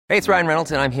Hey, it's Ryan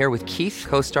Reynolds, and I'm here with Keith,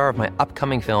 co-star of my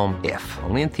upcoming film, If,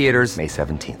 only in theaters May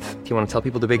 17th. Do you want to tell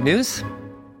people the big news?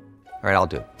 All right, I'll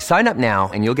do it. Sign up now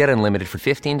and you'll get unlimited for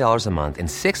 $15 a month and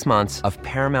 6 months of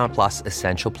Paramount Plus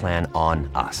Essential Plan on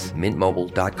us.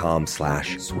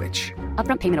 MintMobile.com/switch.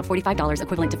 Upfront payment of $45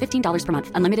 equivalent to $15 per month.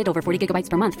 Unlimited over 40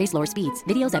 gigabytes per month. Face lower speeds.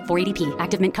 Videos at 480p.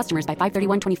 Active Mint customers by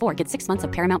 531.24 get 6 months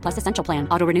of Paramount Plus Essential Plan.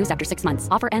 Auto renews after 6 months.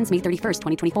 Offer ends May 31st,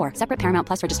 2024. Separate Paramount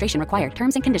Plus registration required.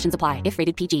 Terms and conditions apply if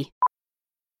rated PG.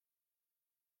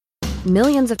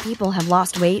 Millions of people have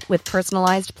lost weight with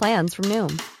personalized plans from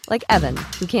Noom. Like Evan,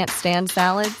 who can't stand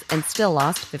salads and still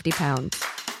lost 50 pounds.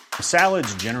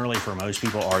 Salads generally for most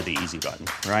people are the easy button,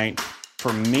 right?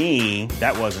 For me,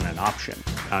 that wasn't an option.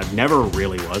 I never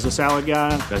really was a salad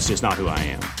guy. That's just not who I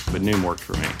am. But Noom worked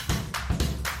for me.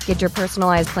 Get your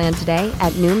personalized plan today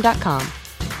at Noom.com.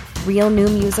 Real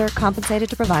Noom user compensated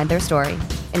to provide their story.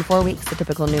 In 4 weeks, the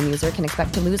typical Noom user can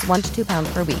expect to lose 1 to 2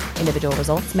 pounds per week. Individual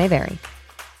results may vary.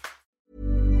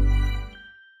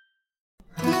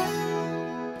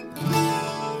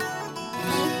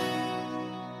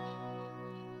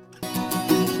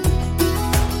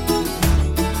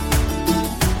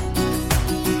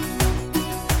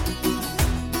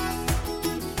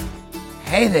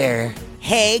 Hey there.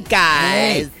 Hey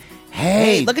guys.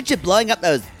 Hey. Look at you blowing up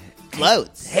those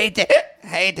floats. Hey,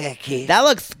 Dickie. That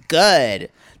looks good.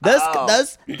 Oh.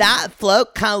 That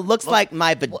float kind of looks like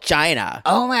my vagina.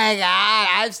 Oh my God,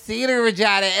 I've seen her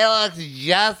vagina. It looks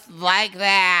just like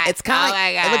that. It's kind of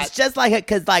it looks just like it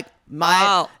because like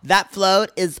that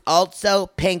float is also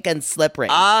pink and slippery.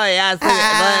 Oh yeah, see, look,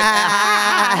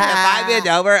 if I bend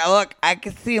over, look, I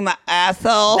can see my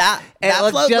asshole. That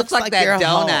looks float just looks like like that your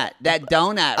donut. home. That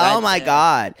donut. Oh right my there.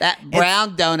 God. That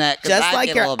brown donut. 'Cause Just I like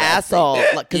get a your little bit asshole.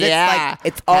 sick. Because Yeah.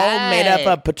 it's all made up Hey.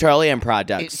 of petroleum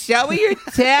products. Show me your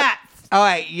tits. Oh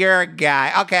wait, you're a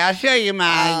guy. Okay, I'll show you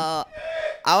mine.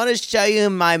 I want to show you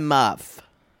my muff.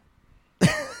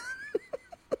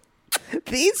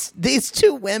 These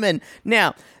two women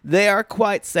now they are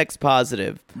quite sex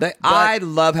positive. I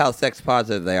love how sex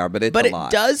positive they are, but it's a it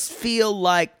lot. does feel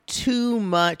like too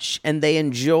much, and they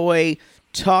enjoy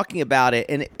talking about it.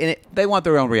 And They want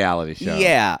their own reality show.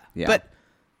 yeah, Yeah. but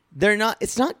they're not.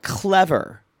 It's not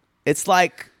clever. It's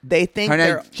like they think Her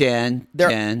they're name's Jen.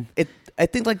 Jen. I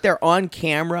think like they're on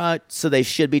camera, so they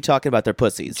should be talking about their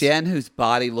pussies. Jen, whose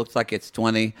body looks like it's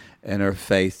 20 and her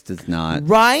face does not.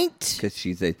 Right? Because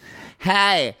she's a,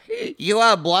 hey, you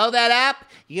want to blow that up?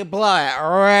 You blow it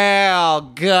real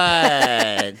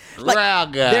good. Real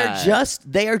good.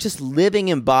 They are just living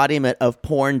embodiment of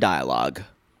porn dialogue.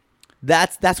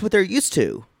 That's what they're used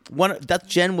to.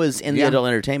 Jen was in the adult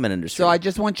entertainment industry. So I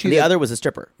just want you the to other was a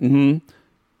stripper.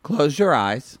 close your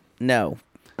eyes. No,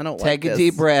 I don't Take like a this.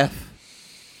 deep breath.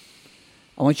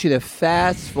 I want you to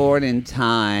fast forward in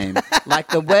time, like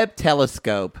the Webb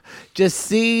telescope, just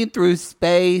seeing through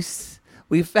space.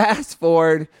 We fast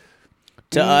forward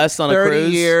to us on a 30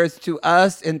 cruise. years to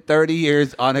us in 30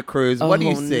 years on a cruise. What do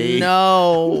you see?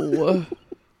 No.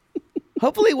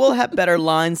 Hopefully, we'll have better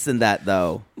lines than that,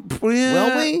 though.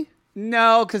 Will we?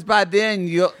 No, because by then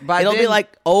It'll be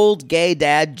like old gay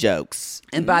dad jokes.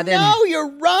 And by then, no, you're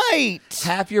right.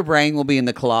 half your brain will be in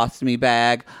the colostomy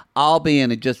bag. I'll be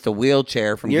in just a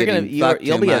wheelchair from You'll getting fucked be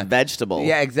too a much. vegetable.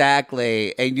 Yeah,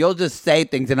 exactly. And you'll just say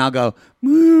things, and I'll go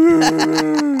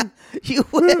You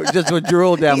will. just with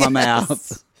drool down my Yes.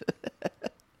 mouth.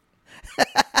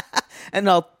 And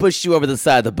I'll push you over the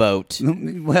side of the boat.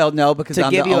 Well, no, because To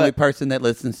I'm give the you only a- person that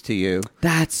listens to you.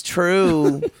 That's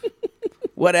true.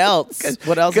 What else?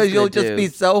 What else? Because is you'll gonna just do? be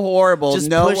so horrible. just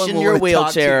no one pushing will your talk to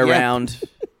wheelchair you. around.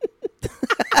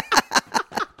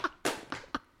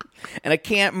 And I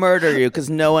can't murder you because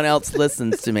no one else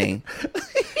listens to me.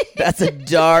 That's a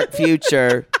dark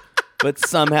future, but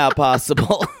somehow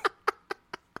possible.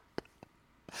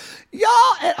 Y'all,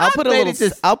 and I'll put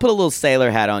a little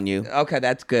sailor hat on you. Okay,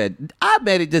 that's good. I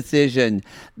made a decision.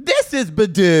 This is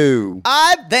Badoo.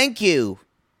 Thank you.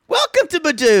 Welcome to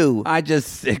Badoo. I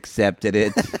just accepted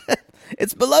it.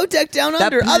 It's Below Deck Down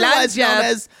Under, otherwise known plunger.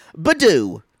 as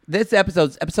Badoo. This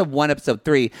episode's episode 1, episode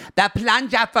 3. The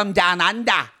plunger from down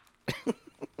under.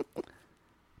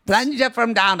 Plunger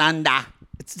from down under.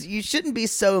 You shouldn't be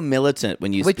so militant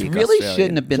when you Which speak really Australian.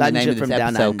 shouldn't have been the name Plunger of this from down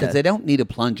episode under. because they don't need a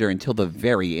plunger until the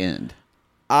very end.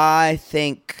 I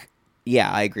think,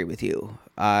 yeah, I agree with you.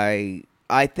 I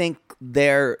think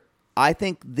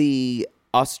the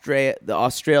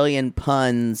Australian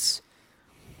puns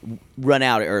run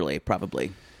out early,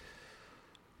 probably.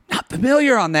 Not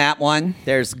familiar on that one.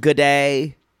 There's Good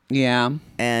Day Yeah.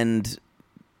 and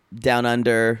Down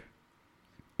Under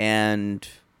and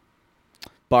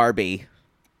Barbie.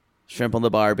 Shrimp on the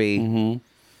Barbie. Mm-hmm.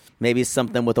 Maybe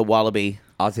something with a wallaby.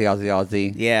 Aussie, Aussie,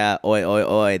 Aussie. Yeah, oi, oi,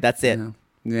 oi. That's it.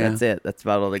 Yeah. That's it. That's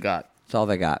about all they got. That's all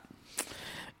they got.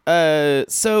 And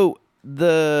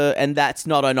that's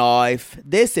not a knife.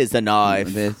 This is a knife.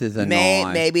 This is a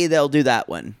knife. Maybe they'll do that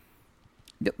one.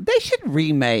 They should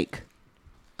remake.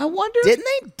 I wonder.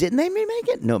 Didn't they remake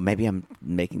it? No, maybe I'm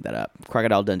making that up.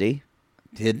 Crocodile Dundee.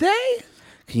 Did they?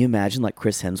 Can you imagine like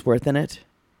Chris Hemsworth in it?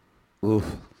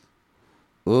 Oof.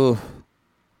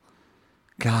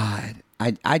 God,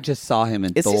 I just saw him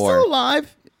in Is Thor. he still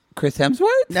alive? Chris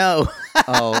Hemsworth? No.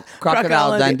 Oh,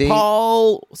 Crocodile Dundee.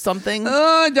 Paul something.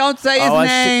 Don't say his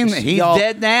name. He's Y'all,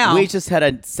 dead now. We just had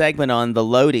a segment on the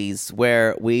Lodies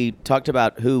where we talked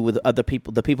about who were the other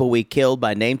people, the people we killed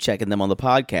by name checking them on the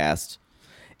podcast.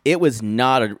 It was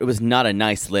not a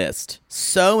nice list.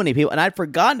 So many people, and I'd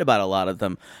forgotten about a lot of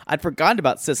them. I'd forgotten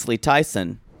about Cicely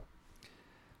Tyson.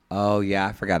 Oh, yeah,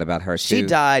 I forgot about her, She too.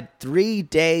 died 3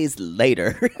 days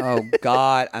later. Oh,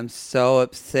 God, I'm so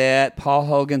upset. Paul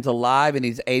Hogan's alive, and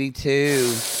he's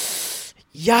 82.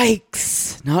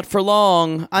 Yikes. Not for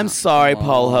long. I'm sorry,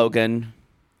 Paul Hogan.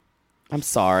 I'm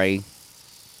sorry.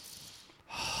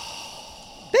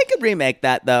 They could remake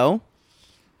that, though.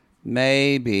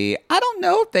 Maybe. I don't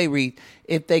know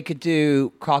if they could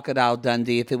do Crocodile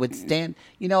Dundee, if it would stand.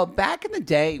 You know, back in the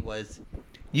day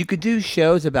you could do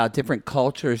shows about different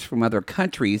cultures from other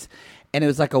countries, and it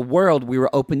was like a world we were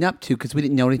open up to because we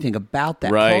didn't know anything about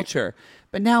that culture.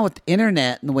 But now with the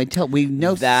internet and the way we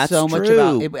know so much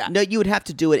about it. No, you would have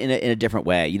to do it in a different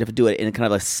way. You'd have to do it in a kind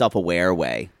of a self-aware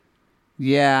way.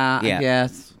 Yeah, I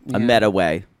guess. A meta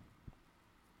way.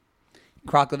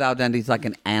 Crocodile Dundee's like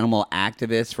an animal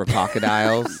activist for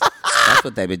crocodiles. That's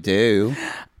what they would do.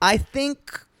 I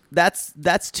think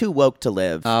that's too woke to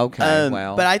live. Okay,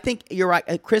 well. But I think you're right.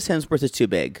 Chris Hemsworth is too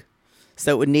big.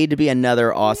 So it would need to be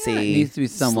another Aussie. Yeah, it needs to be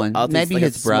someone. Maybe like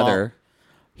his brother.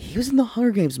 He was in the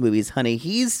Hunger Games movies, honey.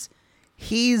 He was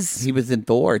in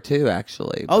Thor, too,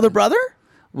 actually. Oh, the brother?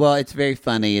 Well, it's very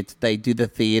funny. They do the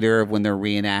theater when they're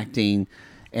reenacting,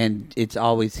 and it's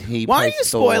always he Why plays are you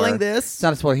Thor. spoiling this? It's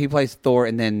not a spoiler. He plays Thor,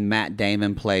 and then Matt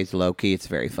Damon plays Loki. It's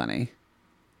very funny.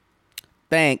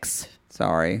 Thanks.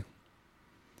 Sorry.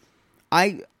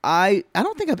 I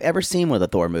don't think I've ever seen one of the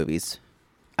Thor movies.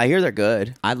 I hear they're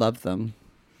good. I love them.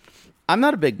 I'm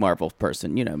not a big Marvel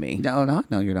person. You know me. No,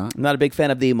 you're not. I'm not a big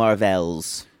fan of the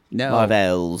Marvels. No.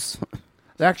 Marvels.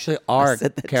 There actually are a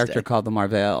said that character today. called the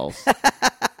Marvels.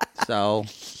 So,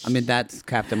 I mean, that's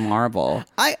Captain Marvel.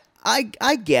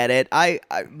 I get it.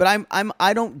 But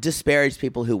I don't disparage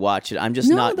people who watch it. I'm just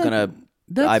not gonna.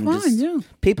 That's I'm fine. just, yeah.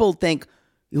 People think,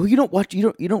 well, you don't watch.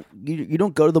 You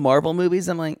don't go to the Marvel movies.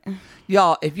 I'm like,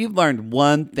 Y'all, if you've learned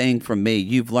one thing from me,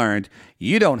 you've learned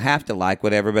you don't have to like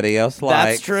what everybody else likes.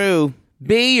 that's true.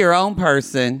 Be your own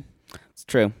person. It's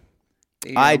true.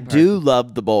 Be your I own do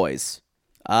love The Boys.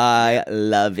 I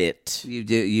love it. You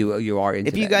do. You are into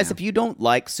If you that guys, now. if you don't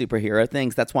like superhero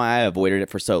things, that's why I avoided it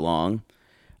for so long.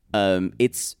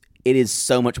 It is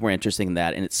so much more interesting than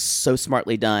that, and it's so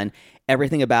smartly done.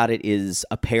 Everything about it is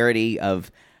a parody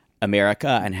of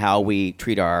America and how we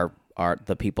treat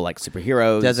the people like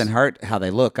superheroes. Doesn't hurt how they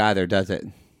look either, does it?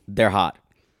 They're hot.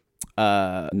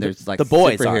 And there's like the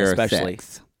boys are superhero especially.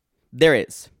 sex. There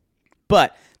is,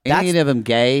 but that's, Any of them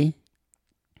gay?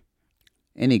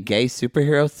 Any gay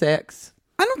superhero sex?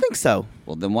 I don't think so.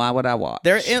 Well, then why would I watch?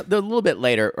 They're a little bit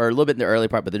later or a little bit in the early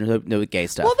part, but there's no gay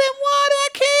stuff. Well, then why do I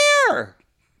care?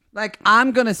 Like,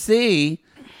 I'm gonna see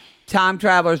Time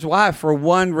Traveler's Wife for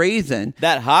one reason: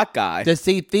 that hot guy. to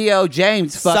see Theo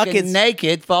James Suck fucking his-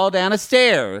 naked fall down a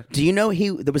stair. Do you know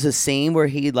there was a scene where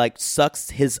he like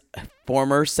sucks his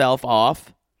former self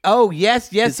off? Oh yes,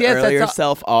 His earlier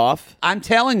self off. I'm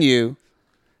telling you,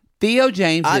 Theo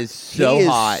James is so he is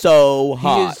hot. so He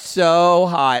hot. is so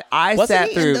hot. I Wasn't sat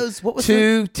he in through those- what was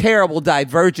two terrible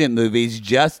Divergent movies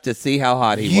just to see how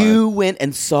hot he You was. went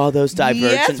and saw those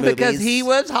Divergent Yes, movies? because he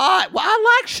was hot. Well,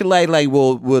 I like Shillelagh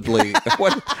Woodley.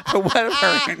 what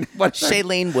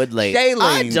Shailene Woodley. Shailene.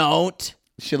 I don't.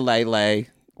 Shillelagh.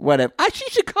 Whatever. She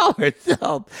should call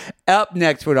herself up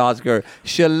next with Oscar.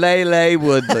 Shillelagh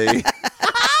Woodley.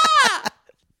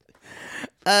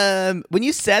 When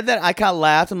you said that, I kind of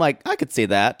laughed. I'm like, I could see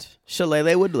that.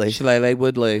 Shillelagh Woodley. Shillelagh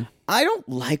Woodley. I don't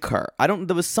like her.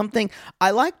 There was something.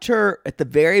 I liked her at the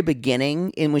very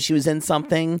beginning when she was in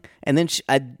something, and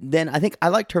then I think I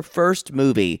liked her first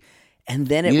movie, and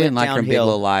then it You went didn't like her in Big downhill.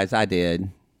 Little Lies. I did.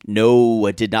 No,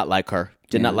 I did not like her.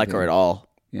 Did Yeah, not I like her did. at all.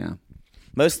 Yeah.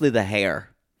 Mostly the hair.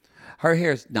 Her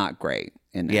hair's not great.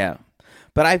 In that. Yeah.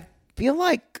 But I feel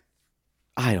like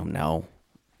I don't know.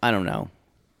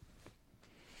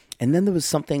 And then there was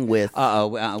something with. we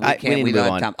we can't. need We to don't move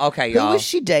have on. time. Okay, Who y'all. was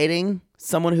she dating?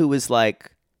 Someone who was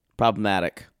like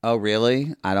problematic. Oh,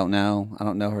 really? I don't know. I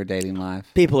don't know her dating life.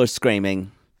 People are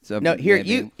screaming. So No, here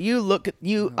maybe. you look at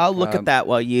you. I'll look at that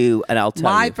while you and I'll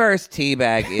tell My you. first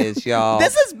teabag is y'all.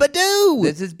 This is Badoo.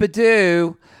 This is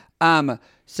Badoo.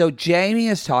 So Jamie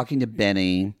is talking to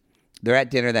Benny. They're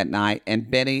at dinner that night, and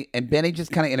Benny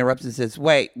just kind of interrupts and says,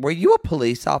 "Wait, were you a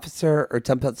police officer or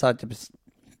some type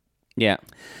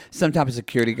of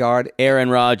security guard?" Aaron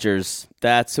Rodgers.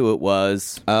 That's who it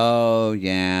was. Oh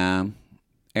yeah,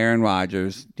 Aaron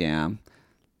Rodgers. Yeah,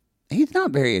 he's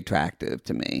not very attractive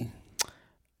to me.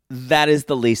 That is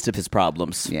the least of his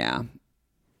problems. Yeah.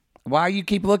 Why you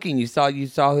keep looking? You saw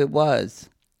who it was.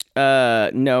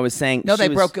 No, I was saying No, they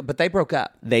broke up, but they broke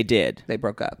up. They did. They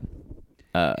broke up.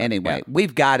 Anyway, yeah.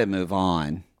 we've got to move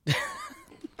on.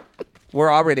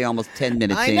 We're already almost 10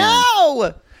 minutes I in.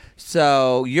 know.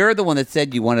 So you're the one that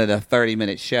said you wanted a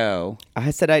 30-minute show.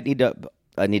 I said I need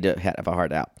to have a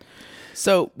hard out.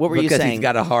 So what were you Because saying? he's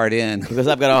got a hard in. Because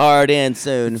I've got a hard in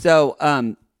soon.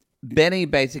 So Benny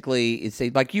basically is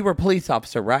saying, like, you were a police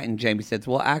officer, right? And Jamie says,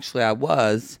 well, actually I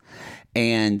was.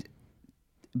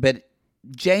 But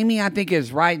Jamie, I think,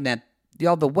 is right in that,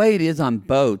 y'all, the way it is on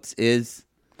boats is...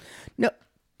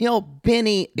 No,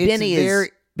 Benny's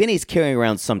carrying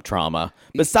around some trauma.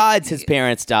 Besides his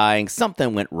parents dying,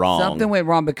 something went wrong. Something went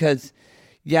wrong because,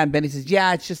 and Benny says,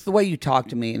 it's just the way you talk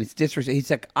to me, and it's disrespectful.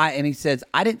 He's like, he says,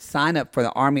 I didn't sign up for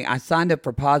the Army. I signed up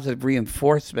for positive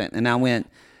reinforcement. And I went,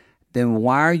 then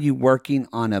why are you working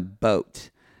on a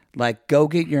boat? Like, go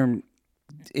get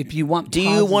if you want... Do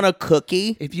you want a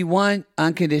cookie? If you want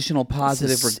unconditional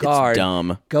positive It's regard,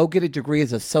 dumb. Go get a degree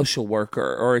as a social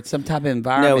worker or some type of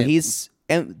environment. No,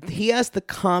 he has the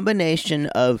combination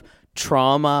of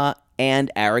trauma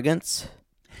and arrogance.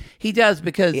 He does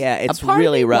because it's a part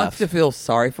really of me rough. wants to feel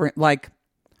sorry for him. Like,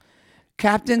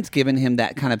 Captain's given him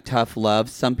that kind of tough love.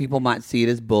 Some people might see it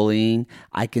as bullying.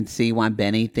 I can see why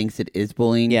Benny thinks it is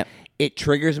bullying. Yeah. It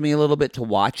triggers me a little bit to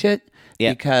watch it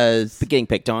because... For getting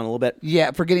picked on a little bit.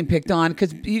 Yeah, for getting picked on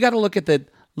because you got to look at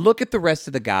the rest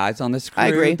of the guys on this crew. I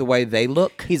agree. The way they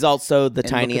look. He's also the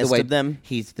And look at tiniest way of them.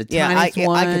 He's the Yeah, tiniest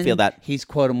one. I can feel that. He's,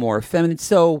 quote, more feminine.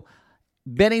 So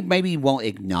Benny maybe won't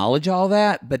acknowledge all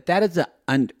that, but that is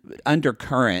an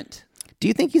undercurrent Do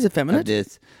you think he's of effeminate?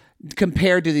 this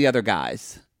compared to the other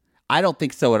guys. I don't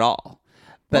think so at all.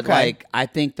 But, Okay. I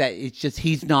think that it's just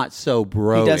he's not so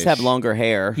bro-ish. He does have longer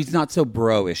hair. He's not so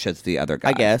bro-ish as the other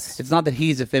guys. I guess. It's not that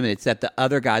he's effeminate. It's that the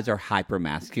other guys are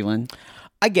hyper-masculine.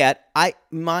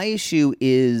 My issue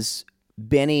is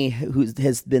Benny, who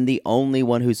has been the only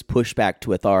one who's pushed back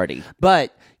to authority.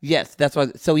 But yes, that's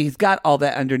why. So he's got all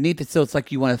that underneath it. So it's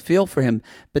like you want to feel for him,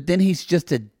 but then he's just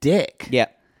a dick. Yeah.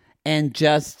 And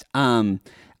just, I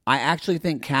actually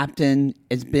think Captain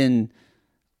has been,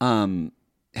 I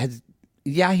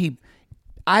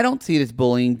don't see it as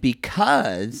bullying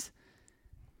because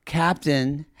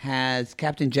Captain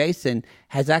Jason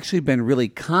has actually been really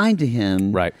kind to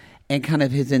him. Right. And kind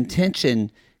of his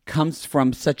intention comes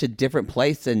from such a different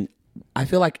place. And I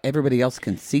feel like everybody else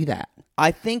can see that.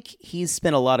 I think he's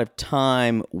spent a lot of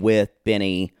time with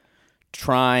Benny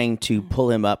trying to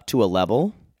pull him up to a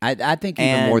level. I think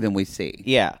even more than we see.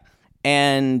 Yeah.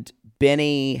 And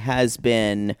Benny has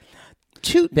been...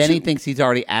 Benny thinks he's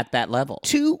already at that level.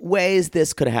 Two ways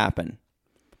this could happen.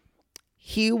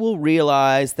 He will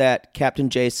realize that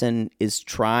Captain Jason is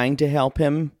trying to help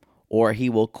him, or he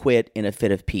will quit in a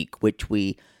fit of pique, which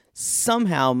we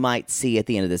somehow might see at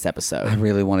the end of this episode. I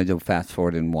really wanted to fast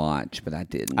forward and watch, but I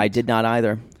didn't. I did not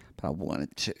either. But I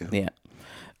wanted to. Yeah.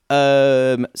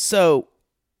 So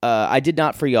I did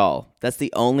not for y'all. That's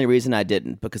the only reason I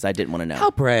didn't, because I didn't want to know. How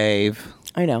brave.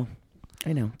 I know.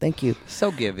 Thank you.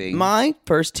 So giving. My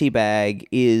first teabag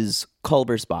is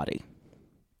Culber's body.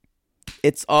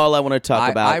 It's all I want to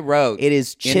talk about. I wrote. It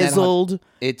is chiseled.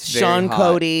 It's Sean very hot.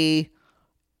 Cody.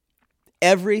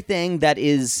 Everything that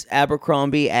is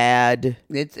Abercrombie ad.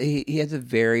 He has a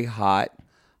very hot.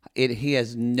 He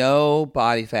has no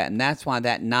body fat, and that's why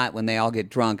that night when they all get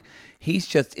drunk, he's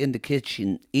just in the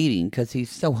kitchen eating because he's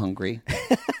so hungry.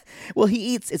 Well,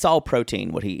 he eats. It's all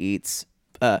protein. What he eats.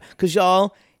 Because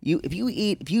y'all, you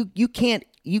can't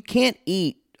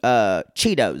eat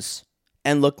Cheetos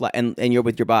and look like and you're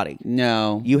with your body.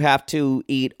 No, You have to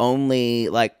eat only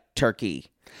like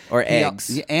turkey or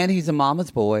eggs. and he's a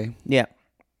mama's boy. Yeah.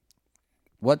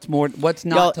 What's not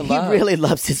Y'all, to he love? really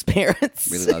loves his parents.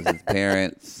 Really loves his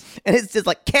parents. And it's just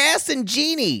like Cass and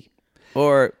Jeannie.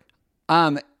 Or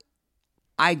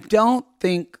I don't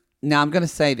think. Now I'm going to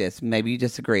say this. Maybe you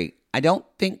disagree. I don't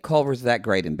think Culver's that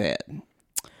great in bed.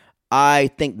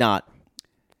 I think not.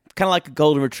 Kind of like a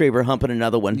golden retriever humping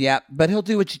another one. Yeah, but he'll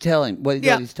do what you tell him. What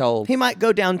he's told. He might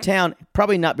go downtown.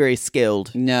 Probably not very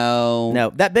skilled.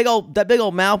 No. That big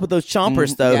old mouth with those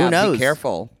chompers, though. Yeah, Who knows? Be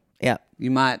careful. Yeah.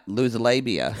 You might lose a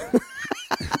labia.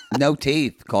 No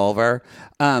teeth, Culver.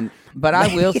 But I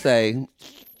will say,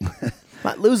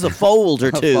 Might lose a fold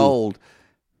or two. fold.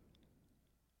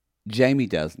 Jamie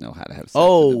does know how to have sex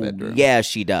in the bedroom. Yeah,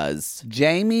 she does.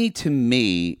 Jamie, to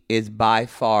me, is by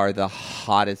far the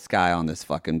hottest guy on this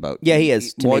fucking boat. Yeah, he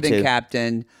is. To more me than too.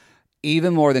 Captain,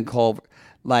 even more than Culver.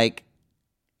 Like,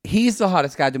 he's the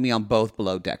hottest guy to me on both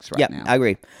below decks right now. I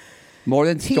agree. More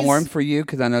than Storm for you,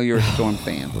 because I know you're a Storm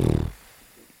fan.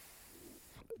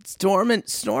 Storm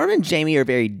and Jamie are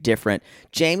very different.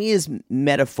 Jamie is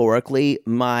metaphorically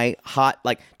my hot,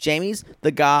 like, Jamie's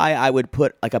the guy I would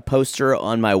put like a poster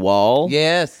on my wall.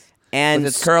 Yes. And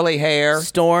with his curly hair.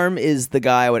 Storm is the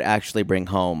guy I would actually bring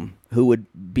home, who would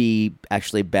be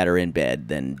actually better in bed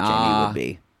than Jamie would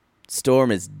be. Storm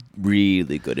is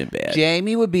really good in bed.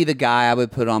 Jamie would be the guy I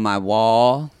would put on my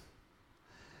wall.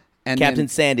 And Captain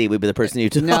Sandy would be the person you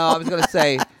took. No, I was going to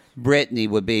say Brittany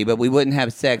would be, but we wouldn't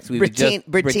have sex. We would just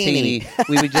Brittini.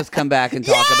 We would just come back and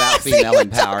talk about female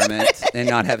empowerment and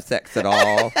not have sex at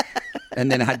all. And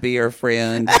then I'd be her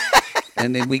friend.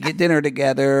 And then we get dinner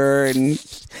together and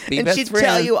be And best she'd friends.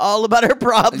 tell you all about her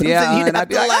problems. Yeah, and you'd and have I'd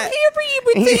be to like, laugh. I'm here for you,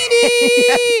 Brittany.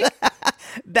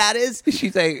 That is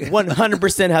She'd say,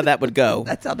 100% how that would go.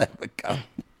 that's how that would go.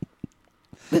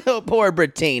 Oh, poor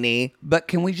Brittini. But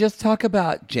can we just talk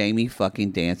about Jamie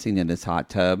fucking dancing in his hot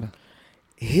tub?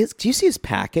 Do you see his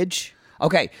package?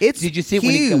 Okay, It's did you see it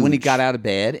when he huge. got out of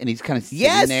bed and he's kind of sitting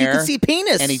Yes, there? you can see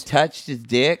penis. And he touched his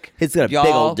dick. He's got a big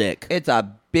Y'all, old dick. It's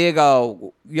a big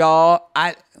old y'all.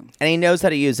 And he knows how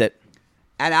to use it.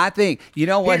 I think you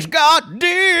know what? He's got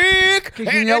dick, you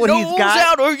and know he what he's knows got?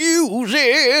 how to use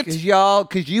it.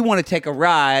 Because you want to take a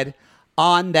ride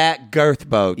on that girth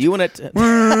boat. You want to?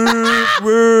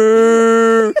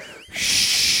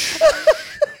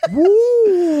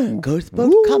 Girth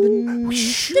boat coming. The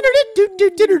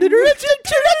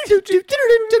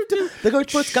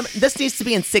girth boat's coming. This needs to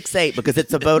be in 6/8 because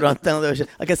it's a boat on the ocean,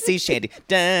 like a sea shanty.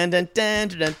 Dun dun dun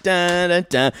dun dun dun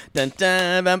dun dun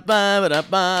dun ba ba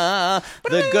ba.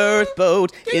 The girth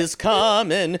boat is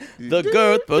coming. The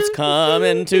girth boat's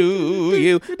coming to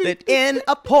you. That in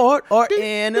a port or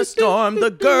in a storm, the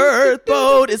girth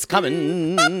boat is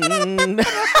coming.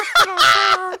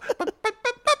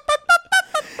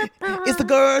 Is the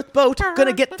girth boat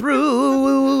gonna get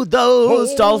through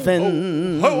those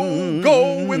dolphins?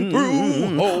 going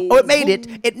through. Oh, it made it.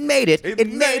 It made it.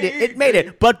 It made it. It made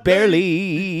it. But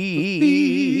barely.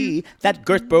 That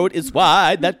girth boat is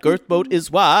wide. That girth boat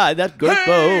is wide. That girth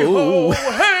boat.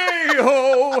 Hey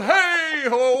ho, hey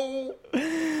ho.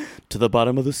 To the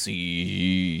bottom of the sea.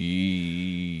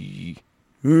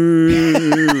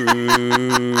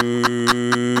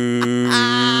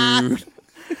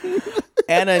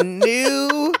 And a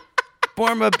new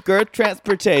form of girth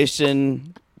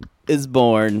transportation is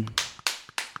born.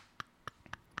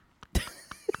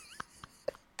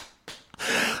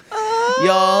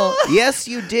 Y'all, yes,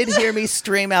 you did hear me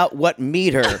stream out what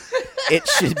meter it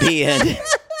should be in.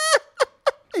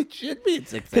 It should be at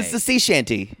 6 It's the sea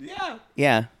shanty.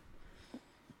 Yeah.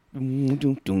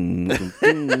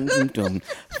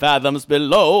 Fathoms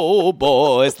below,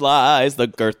 boys, lies the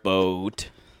girth boat.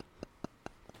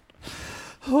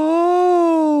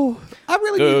 Oh, I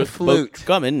really need a Girth flute. boat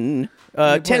coming.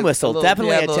 Tin whistle.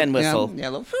 Definitely a tin whistle. Yeah,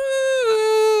 a little.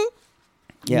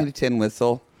 Yeah. Need a tin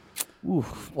whistle.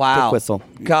 Wow. quick whistle.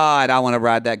 God, I want to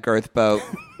ride that girth boat.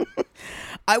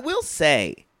 I will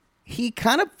say, he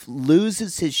kind of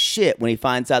loses his shit when he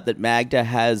finds out that Magda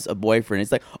has a boyfriend.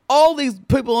 He's like, all these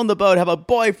people on the boat have a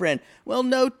boyfriend. Well,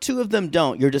 no, 2 of them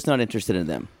don't. You're just not interested in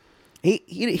them.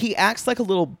 He acts like a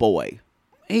little boy.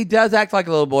 He does act like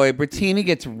a little boy. Brittini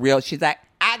gets real. She's like,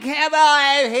 I can't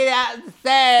believe he doesn't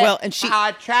say Well, and she- how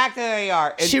attractive you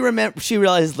are. And She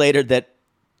realizes later that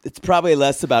it's probably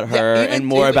less about her and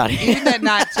more about him. Even that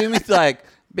night, Toomey's like,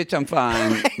 bitch, I'm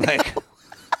fine. Like,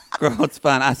 girl, it's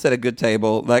fine. I set a good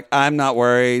table. Like, I'm not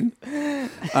worried.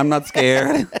 I'm not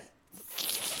scared.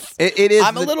 It is.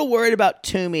 I'm a little worried about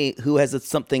Toomey, who has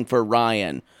something for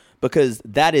Ryan, because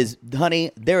that is, honey,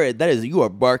 you are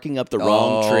barking up the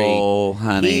wrong tree. Oh,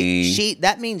 honey.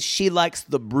 That means she likes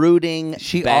the brooding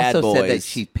She bad also boys. said that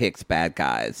she picks bad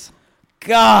guys.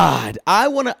 God, I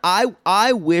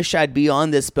wish I'd be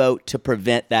on this boat to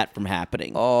prevent that from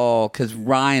happening. Oh, because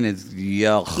Ryan is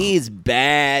yuck. He's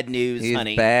bad news, He's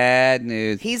honey. bad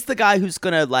news. He's the guy who's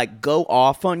gonna like go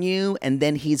off on you, and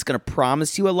then he's gonna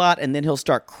promise you a lot, and then he'll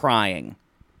start crying.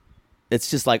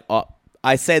 It's just like, oh,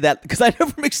 I say that because I know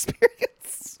from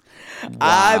experience.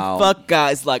 I fuck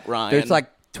guys like Ryan. There's like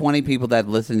 20 people that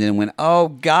listened and went, oh,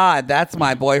 God, that's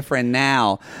my boyfriend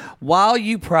now. While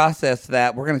you process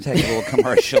that, we're going to take a little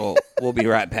commercial. We'll be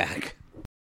right back.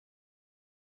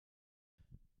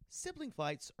 Sibling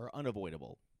fights are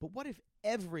unavoidable, but what if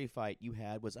every fight you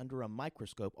had was under a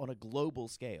microscope on a global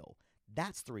scale?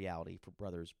 That's the reality for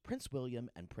brothers Prince William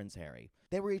and Prince Harry.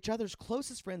 They were each other's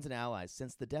closest friends and allies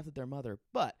since the death of their mother,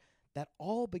 but that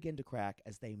all began to crack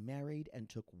as they married and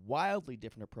took wildly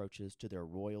different approaches to their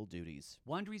royal duties.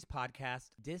 Wondery's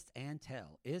podcast, Dis and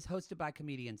Tell, is hosted by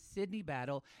comedians Sydney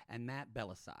Battle and Matt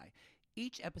Belisai.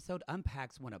 Each episode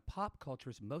unpacks one of pop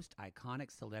culture's most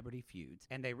iconic celebrity feuds,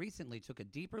 and they recently took a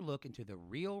deeper look into the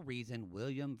real reason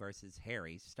William versus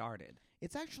Harry started.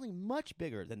 It's actually much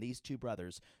bigger than these two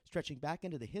brothers, stretching back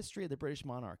into the history of the British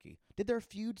monarchy. Did their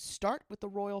feud start with the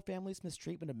royal family's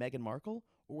mistreatment of Meghan Markle,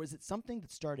 or was it something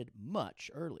that started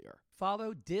much earlier?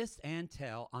 Follow Dis and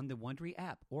Tell on the Wondery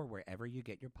app or wherever you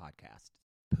get your podcasts.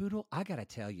 Poodle, I gotta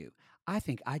tell you, I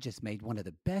think I just made one of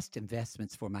the best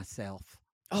investments for myself.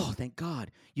 Oh, thank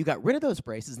God. You got rid of those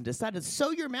braces and decided to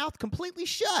sew your mouth completely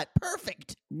shut.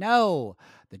 Perfect. No,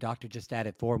 the doctor just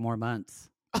added 4 more months.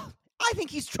 I think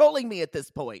he's trolling me at this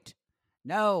point.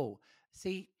 No.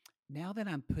 See, now that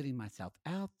I'm putting myself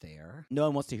out there. No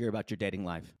one wants to hear about your dating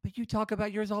life. But you talk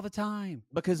about yours all the time.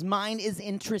 Because mine is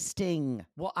interesting.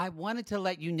 Well, I wanted to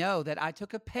let you know that I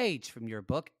took a page from your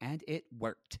book and it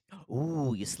worked.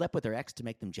 Ooh, you slept with their ex to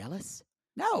make them jealous?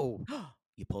 No.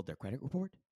 You pulled their credit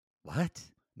report? What?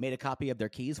 Made a copy of their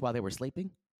keys while they were sleeping?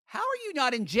 How are you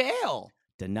not in jail?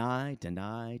 Deny,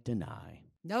 deny, deny.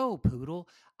 No, Poodle.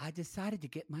 I decided to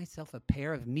get myself a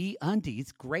pair of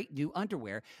MeUndies great new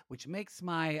underwear, which makes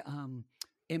my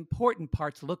important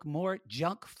parts look more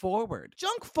junk forward.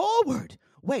 Junk forward?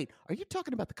 Wait, are you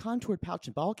talking about the contoured pouch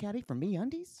and ball caddy from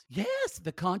MeUndies? Yes,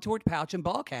 the contoured pouch and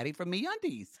ball caddy from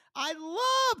MeUndies. I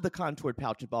love the contoured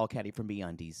pouch and ball caddy from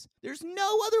MeUndies. There's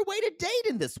no other way to date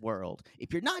in this world.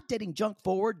 If you're not dating junk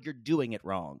forward, you're doing it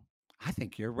wrong. I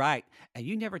think you're right. And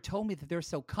you never told me that they're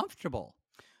so comfortable.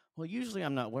 Well, usually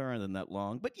I'm not wearing them that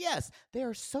long, but yes, they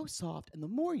are so soft, and the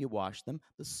more you wash them,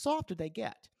 the softer they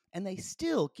get. And they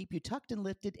still keep you tucked and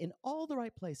lifted in all the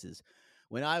right places.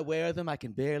 When I wear them, I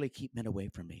can barely keep men away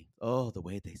from me. Oh, the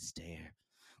way they stare.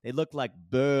 They look like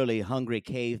burly, hungry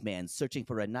cavemen searching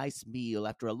for a nice meal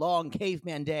after a long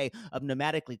caveman day of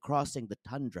nomadically crossing the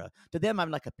tundra. To them,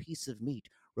 I'm like a piece of meat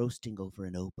roasting over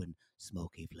an open,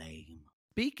 smoky flame.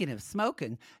 Speaking of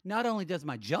smoking, not only does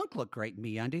my junk look great in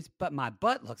MeUndies, but my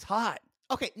butt looks hot.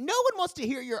 Okay, no one wants to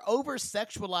hear your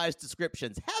over-sexualized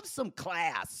descriptions. Have some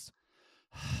class.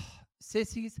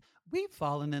 Sissies, we've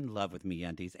fallen in love with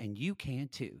MeUndies, and you can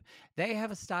too. They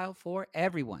have a style for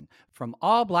everyone. From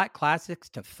all black classics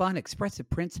to fun, expressive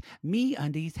prints,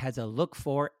 MeUndies has a look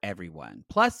for everyone.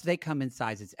 Plus, they come in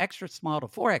sizes extra small to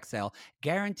 4XL,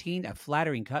 guaranteeing a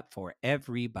flattering cut for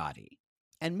everybody.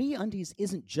 And MeUndies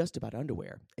isn't just about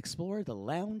underwear. Explore the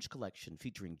Lounge collection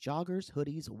featuring joggers,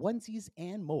 hoodies, onesies,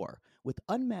 and more. With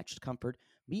unmatched comfort,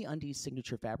 MeUndies'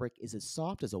 signature fabric is as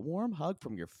soft as a warm hug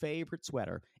from your favorite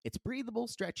sweater. It's breathable,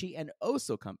 stretchy, and oh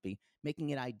so comfy, making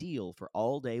it ideal for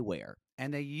all-day wear.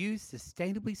 And they use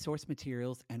sustainably sourced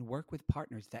materials and work with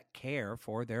partners that care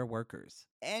for their workers.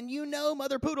 And you know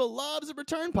Mother Poodle loves a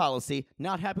return policy.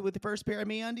 Not happy with the first pair of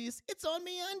MeUndies? It's on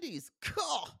MeUndies.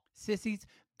 Cool. Sissies,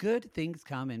 good things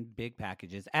come in big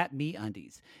packages at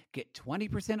MeUndies. Get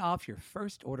 20% off your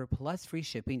first order plus free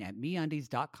shipping at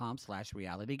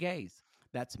MeUndies.com/realitygaze.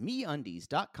 That's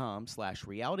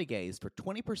MeUndies.com/realitygaze for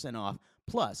 20% off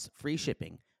plus free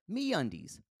shipping.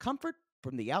 MeUndies, comfort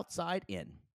from the outside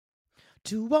in.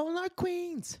 To all our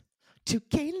queens, to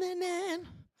Caitlin and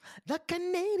the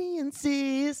Canadian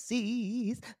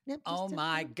sissies. Oh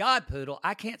my God, Poodle.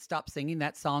 I can't stop singing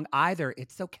that song either.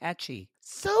 It's so catchy.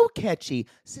 So catchy.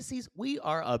 Sissies, we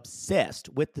are obsessed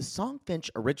with the Songfinch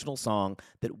original song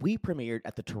that we premiered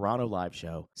at the Toronto Live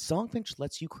Show. Songfinch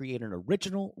lets you create an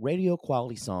original radio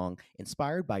quality song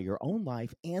inspired by your own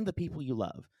life and the people you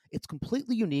love. It's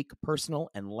completely unique, personal,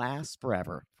 and lasts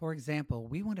forever. For example,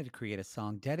 we wanted to create a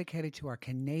song dedicated to our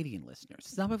Canadian listeners,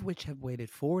 some of which have waited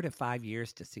 4 to 5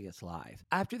 years to see us live.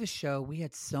 After the show, we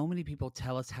had so many people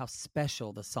tell us how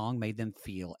special the song made them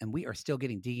feel, and we are still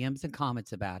getting DMs and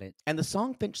comments about it. And the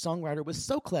Songfinch songwriter was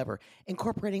so clever,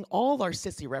 incorporating all our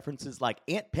sissy references like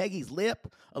Aunt Peggy's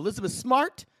lip, Elizabeth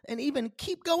Smart, and even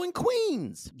Keep Going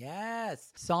Queens.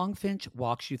 Yes. Songfinch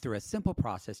walks you through a simple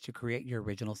process to create your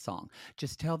original song.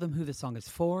 Just tell them who the song is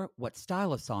for, what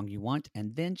style of song you want,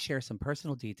 and then share some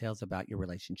personal details about your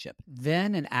relationship.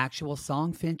 Then an actual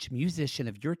Songfinch musician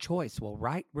of your choice will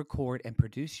write, record, and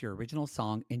produce your original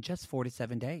song in just 4 to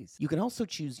 7 days. You can also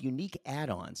choose unique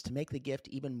add-ons to make the gift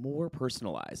even more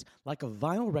personalized, like a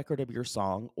vinyl record of your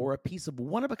song or a piece of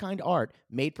one-of-a-kind art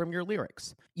made from your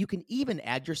lyrics. You can even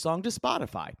add your song to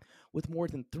Spotify. With more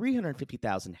than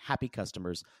 350,000 happy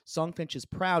customers, Songfinch is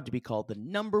proud to be called the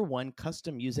 #1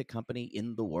 custom music company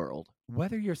in the world.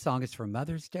 Whether your song is for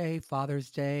Mother's Day, Father's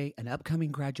Day, an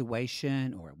upcoming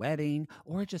graduation, or a wedding,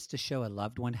 or just to show a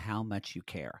loved one how much you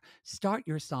care, start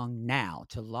your song now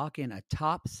to lock in a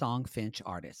top Songfinch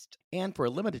artist. And for a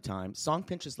limited time,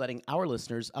 Songfinch is letting our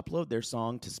listeners upload their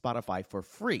song to Spotify for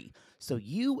free, so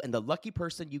you and the lucky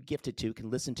person you gift it to can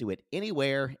listen to it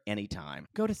anywhere, anytime.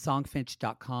 Go to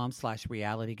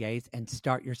songfinch.com/realitygaze and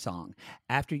start your song.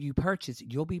 After you purchase,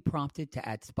 you'll be prompted to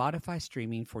add Spotify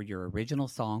streaming for your original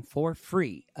song for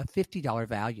free, a $50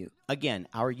 value. Again,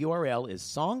 our URL is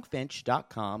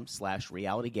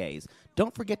songfinch.com/realitygaze.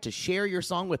 Don't forget to share your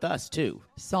song with us, too.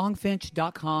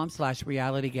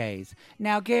 Songfinch.com/realitygaze.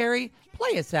 Now, Gary,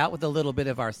 play us out with a little bit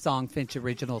of our Songfinch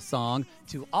original song,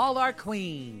 To All Our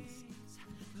Queens.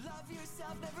 Love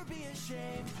yourself, never be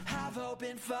ashamed. Have hope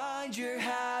and find your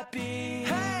happy.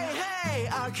 Hey, hey,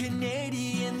 our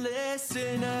Canadian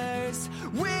listeners.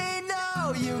 We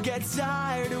know you get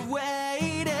tired of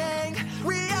waiting.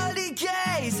 Reality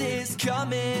Gaze is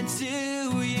coming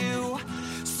to you.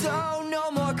 So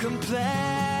no more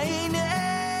complaining.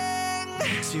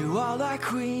 To all our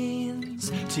queens,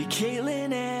 to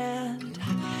Caitlin and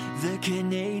the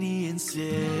Canadian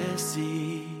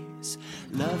sissies.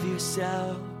 Love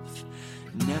yourself,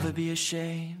 never be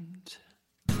ashamed.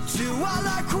 To all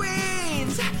our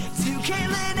queens, to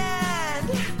Caitlin and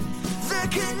the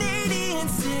Canadian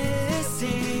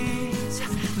sissies.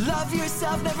 Love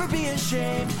yourself, never be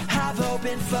ashamed. Have hope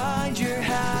and find your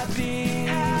happy.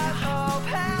 Have hope,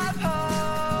 have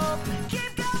hope.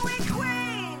 Keep going,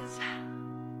 queens.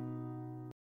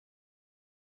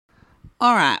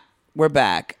 All right, we're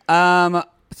back.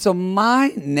 So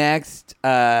my next,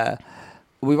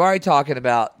 we've already talking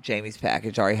about Jamie's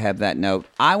package. I already have that note.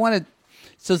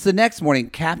 So it's the next morning,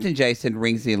 Captain Jason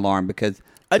rings the alarm because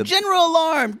General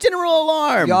alarm.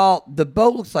 Y'all, the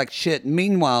boat looks like shit.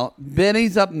 Meanwhile,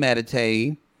 Benny's up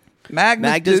meditating.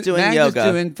 Magda's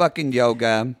doing fucking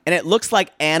yoga. And it looks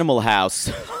like Animal House.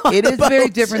 It is very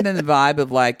different than the vibe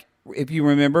of, like, if you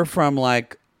remember from,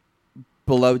 like,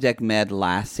 Below Deck Med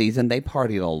last season, they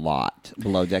partied a lot.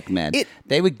 Below Deck Med,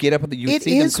 they would get up with you. It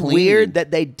see them is clean. weird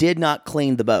that they did not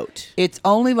clean the boat. It's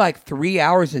only like 3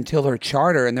 hours until her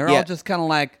charter, and they're all just kind of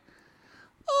like,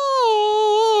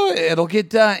 "Oh, it'll get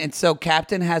done." And so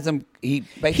Captain has him.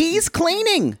 He's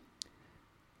cleaning.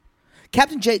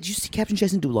 Did you see Captain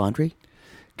Jason do laundry?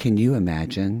 Can you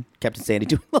imagine Captain Sandy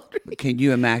doing laundry? Can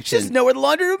you imagine? Just know where the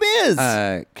laundry room is.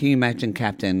 Can you imagine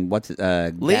Captain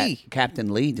Lee?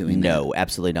 Captain Lee doing that? No,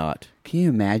 absolutely not. Can you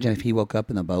imagine if he woke up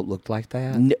and the boat looked like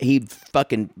that? No, he'd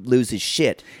fucking lose his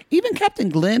shit. Even Captain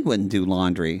Glenn wouldn't do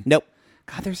laundry. Nope.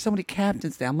 God, there's so many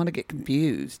captains now. I'm going to get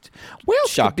confused. Where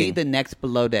else could be the next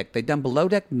Below Deck? They've done Below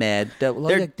Deck Med.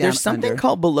 There's something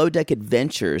called Below Deck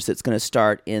Adventures that's going to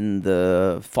start in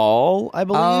the fall, I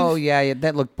believe. Oh, yeah,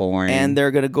 that looked boring. And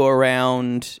they're going to go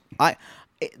around.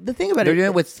 The thing about they're doing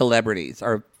it with celebrities,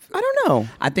 or I don't know.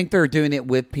 I think they're doing it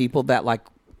with people that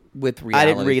with reality. I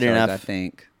didn't read shows, enough. I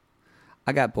think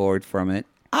I got bored from it.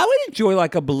 I would enjoy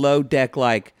like a Below Deck,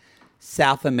 like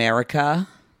South America.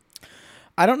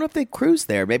 I don't know if they cruise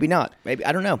there. Maybe not. Maybe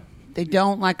I don't know. They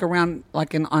don't like around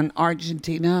like on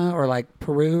Argentina or like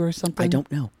Peru or something. I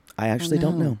don't know. I actually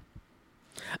don't know.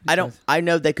 I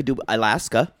know they could do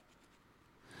Alaska.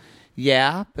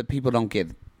 Yeah, but people don't get.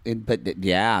 But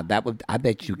yeah, that would. I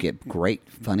bet you get great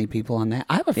funny people on that.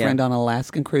 I have a friend on an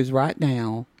Alaskan cruise right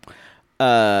now.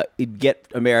 You'd get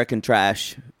American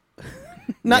trash.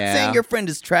 Not saying your friend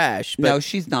is trash. But no,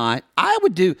 she's not. I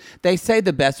would do. They say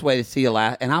the best way to see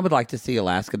Alaska, and I would like to see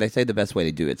Alaska. They say the best way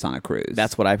to do it's on a cruise.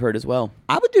 That's what I've heard as well.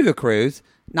 I would do a cruise,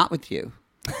 not with you.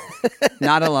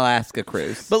 Not an Alaska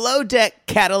cruise. Below Deck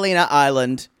Catalina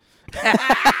Island.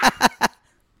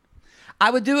 I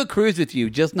would do a cruise with you,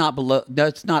 just not below.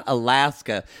 That's not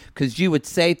Alaska, because you would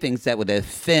say things that would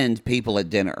offend people at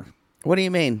dinner. What do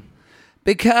you mean?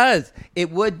 Because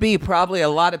it would be probably a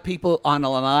lot of people on an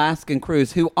Alaskan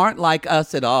cruise who aren't like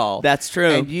us at all. That's true.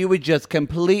 And you would just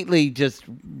completely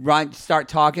start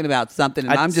talking about something,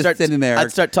 and I'm just sitting there.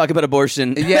 I'd start talking about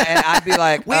abortion. Yeah, and I'd be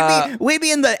like, we'd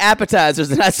be in the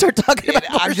appetizers, and I'd start talking about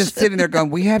abortion. I'm just sitting there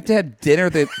going, we have to have dinner.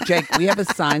 Jake, we have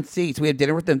assigned seats. We have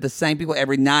dinner with the same people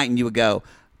every night, and you would go,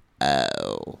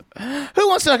 oh. Who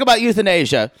wants to talk about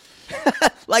euthanasia?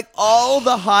 Like all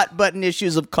the hot button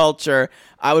issues of culture,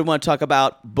 I would want to talk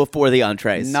about before the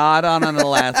entrees. Not on an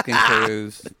Alaskan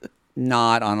cruise.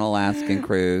 Not on an Alaskan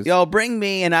cruise. Y'all bring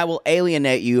me and I will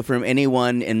alienate you from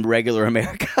anyone in regular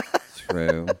America.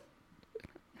 True.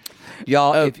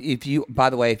 Y'all, if you, by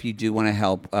the way, if you do want to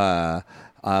help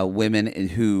women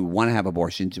who want to have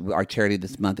abortions, our charity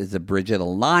this month is the Bridget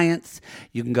Alliance.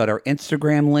 You can go to our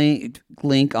Instagram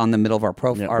link on the middle of our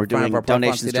profile. We're doing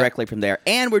donations directly from there.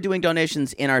 And we're doing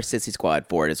donations in our Sissy Squad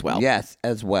for it as well. Yes,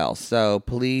 as well. So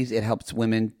please, it helps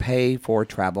women pay for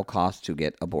travel costs to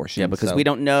get abortion. Yeah, because we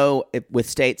don't know if, with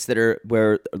states that are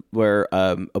where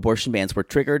abortion bans were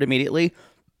triggered immediately,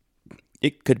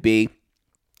 it could be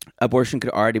abortion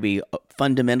could already be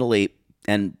fundamentally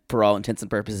and for all intents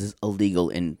and purposes illegal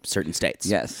in certain states.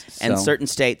 Yes. And certain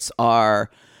states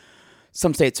are,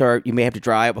 some states are, you may have to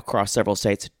drive across several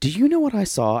states. Do you know what I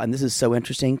saw? And this is so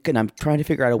interesting. And I'm trying to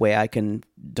figure out a way I can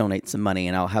donate some money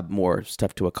and I'll have more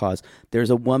stuff to a cause.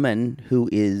 There's a woman who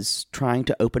is trying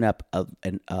to open up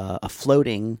a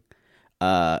floating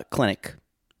clinic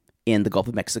in the Gulf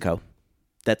of Mexico.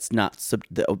 That's not,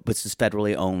 which is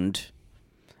federally owned.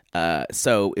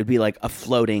 So it'd be like a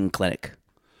floating clinic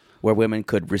where women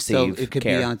could receive So it could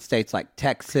care. be on states like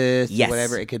Texas, Yes. or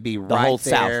whatever. It could be The right whole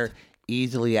there, South.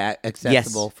 easily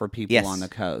accessible Yes. for people Yes. on the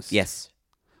coast. Yes.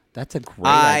 That's a great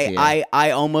idea.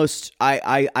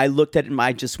 I looked at it and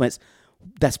I just went,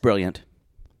 that's brilliant.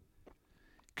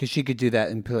 Because she could do that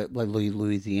in like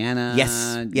Louisiana.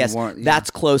 Yes.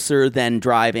 That's closer than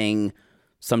driving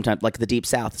sometimes, like the Deep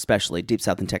South, especially Deep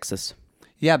South in Texas.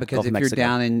 Yeah, because Gulf if of you're Mexico.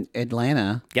 down in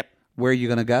Atlanta, Yep. where are you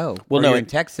going to go? Well, Or no, you're in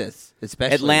Texas,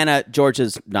 especially. Atlanta,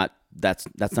 Georgia's not, that's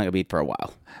not going to be for a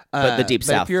while. But the Deep but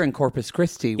South. if you're in Corpus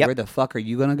Christi, Yep. where the fuck are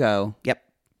you going to go? Yep.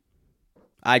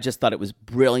 I just thought it was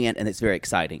brilliant and it's very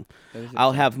exciting.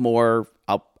 I'll have more.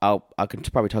 I can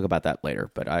probably talk about that later.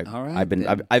 But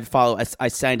I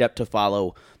signed up to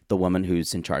follow the woman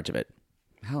who's in charge of it.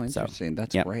 How interesting.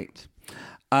 That's yep. great.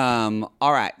 All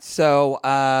right. So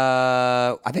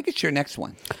I think it's your next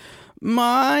one.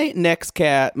 My next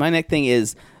thing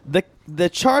is the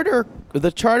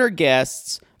charter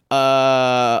guests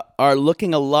are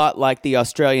looking a lot like the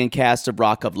Australian cast of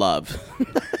Rock of Love.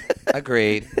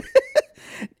 Agreed.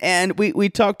 And we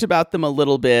talked about them a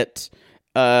little bit.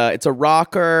 It's a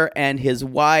rocker and his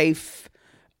wife.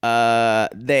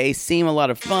 They seem a lot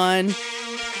of fun.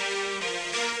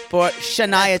 But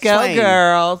Shania Go Twain.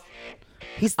 girls.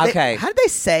 Okay. How did they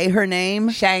say her name?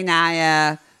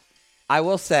 Shania. I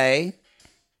will say,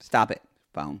 stop it,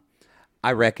 phone.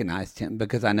 I recognized him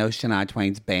because I know Shania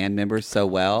Twain's band members so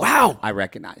well. Wow. I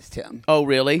recognized him. Oh,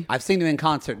 really? I've seen him in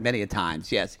concert many a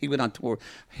times. Yes, he went on tour.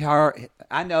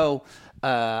 I know.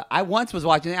 I once was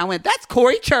watching it. I went, that's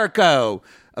Corey Churko,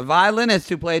 a violinist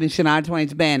who played in Shania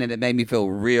Twain's band, and it made me feel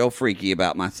real freaky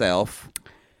about myself.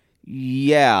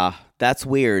 Yeah, that's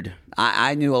weird.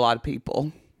 I knew a lot of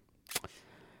people.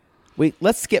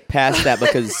 Let's skip past that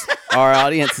because our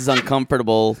audience is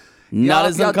uncomfortable. Not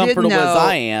as Y'all uncomfortable didn't know, as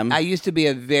I am.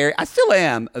 I still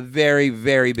am a very,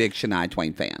 very big Shania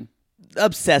Twain fan.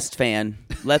 Obsessed fan.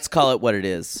 Let's call it what it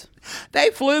is. They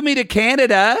flew me to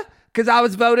Canada because I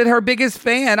was voted her biggest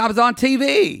fan. I was on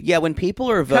TV. Yeah, when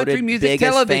people are voted Country music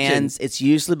biggest television. fans, it's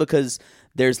usually because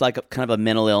there's like a kind of a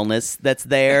mental illness that's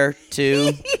there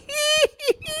too.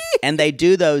 And they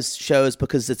do those shows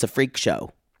because it's a freak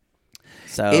show.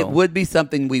 So It would be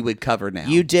something we would cover now.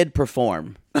 you did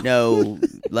perform. No,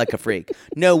 like a freak.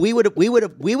 No, we would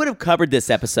have covered this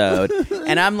episode.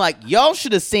 And I'm like, y'all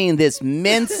should have seen this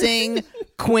mincing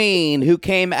queen who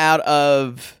came out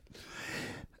of.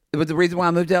 It was the reason why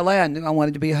I moved to LA. I knew I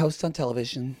wanted to be a host on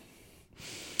television.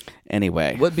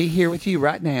 Anyway. Would be here with you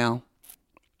right now.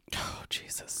 Oh,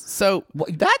 Jesus. So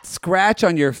That scratch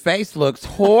on your face looks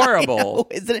horrible.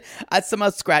 isn't it? I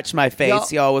somehow scratched my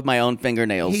face, y'all, with my own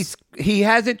fingernails. He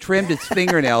hasn't trimmed his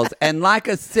fingernails, and like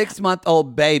a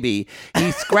 6-month-old baby,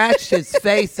 he scratched his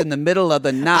face in the middle of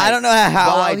the night. I don't know how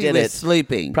while I he did was it.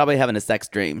 sleeping. Probably having a sex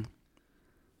dream.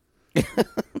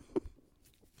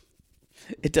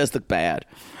 It does look bad.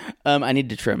 I need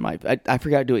to trim my. I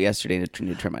forgot to do it yesterday. I need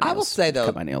to trim my nails. I will say though,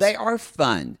 cut my nails. they are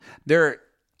fun. They're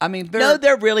I mean, No,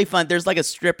 they're really fun. There's like a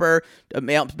stripper, a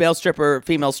male stripper,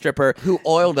 female stripper. who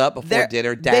oiled up before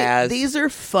dinner. Daz. These are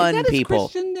fun Is that his people.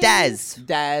 Christian name? Daz.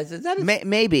 Daz. Is that his...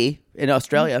 Maybe in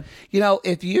Australia. You know,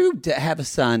 if you have a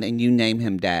son and you name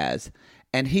him Daz,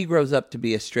 and he grows up to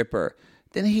be a stripper,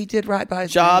 then he did right by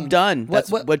his Job name. done.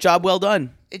 What job well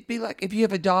done. It'd be like if you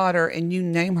have a daughter and you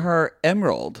name her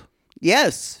Emerald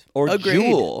Yes. or Agreed.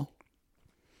 Jewel.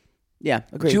 Yeah,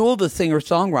 agreed. Jewel, the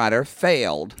singer-songwriter,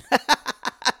 failed.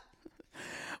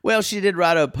 Well, she did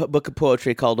write a book of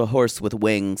poetry called A Horse with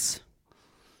Wings.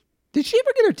 Did she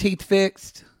ever get her teeth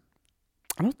fixed?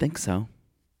 I don't think so.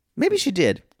 Maybe she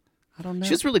did. I don't know.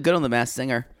 She was really good on The Masked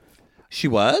Singer. She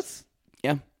was?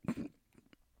 Yeah.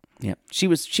 Yeah. She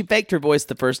faked her voice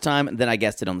the first time, and then I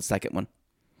guessed it on the second one.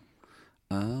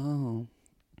 Oh.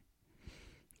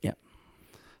 Yeah.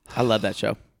 I love that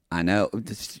show. I know.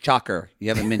 Shocker. You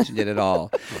haven't mentioned it at all.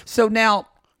 So now,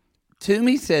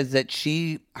 Toomey says that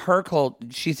she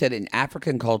said in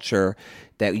African culture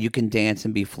that you can dance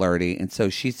and be flirty. And so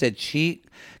she said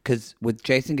because with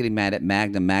Jason getting mad at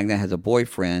Magna has a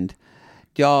boyfriend.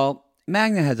 Y'all,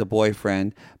 Magna has a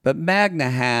boyfriend, but Magna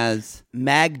has...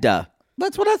 Magda.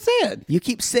 That's what I said. You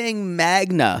keep saying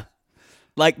Magna.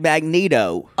 Like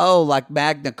Magneto. Oh, like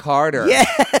Magna Carter.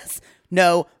 Yes.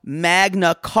 No,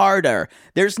 Magna Carter.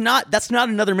 That's not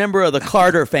another member of the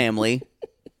Carter family.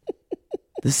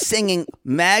 The singing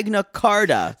Magna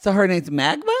Carta. So her name's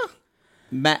Magma?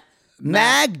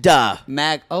 Magda.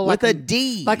 With a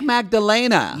D. Like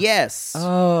Magdalena. Yes.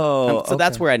 Oh. So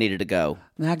that's where I needed to go.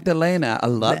 Magdalena. I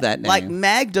love that name. Like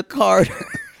Magda Carter.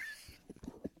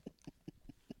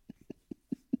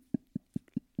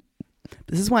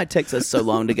 This is why it takes us so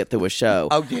long to get through a show.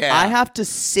 Oh, yeah. I have to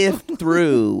sift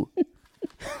through.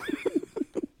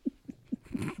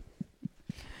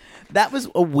 That was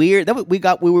a weird. We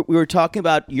were talking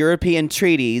about European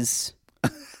treaties.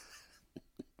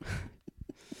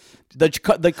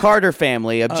 The Carter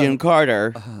family of June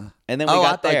Carter, and then we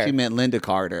got I there. thought you meant Linda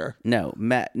Carter. No,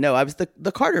 I was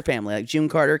the Carter family, like June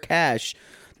Carter, Cash.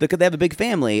 They have a big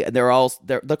family. They're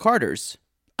the Carters.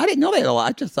 I didn't know they had a lot.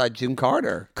 I just thought June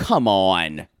Carter. Come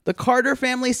on, the Carter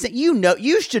family.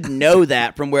 You should know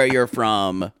that from where you're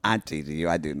from. I'm teasing you.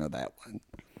 I do know that one.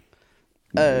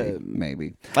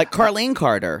 Maybe. Like Carlene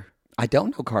Carter. I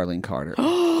don't know Carlene Carter.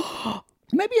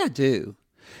 Maybe I do.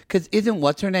 Because isn't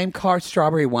what's her name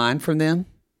Strawberry Wine from them?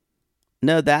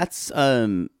 No, that's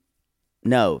Deanna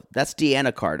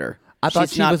Carter. I thought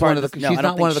she was one of the. She's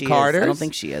not one of the Carters. I don't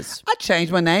think she is. I'd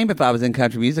change my name if I was in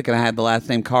country music and I had the last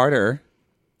name Carter.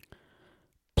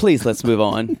 Please, let's move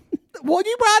on. Well,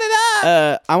 you brought it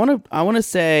up. I want to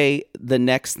say the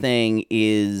next thing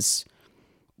is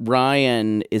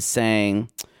Ryan is saying,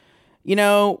 he's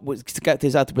got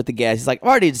this out there with the gas. He's like, I've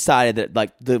already decided that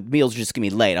like the meals are just gonna be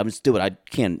late. I'm just do what I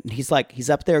can. He's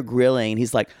up there grilling. And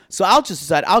he's like, so I'll just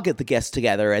decide. I'll get the guests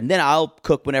together and then I'll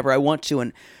cook whenever I want to.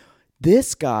 And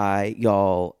this guy,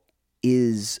 y'all,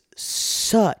 is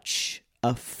such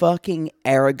a fucking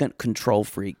arrogant control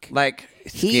freak. Like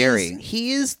scary.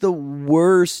 He is the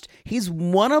worst. He's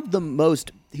one of the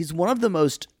most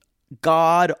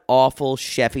god awful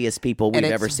chefiest people we've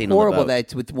ever seen. Horrible on the boat. that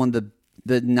it's with one of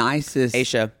the nicest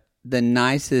Aisha. The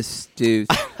nicest dudes.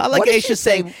 I like What did she Aisha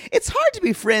saying, say? it's hard to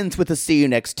be friends with a see you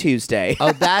next Tuesday.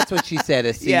 Oh, that's what she said.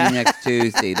 A see Yeah. you next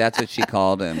Tuesday. That's what she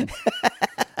called him.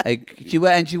 She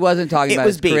wasn't talking It about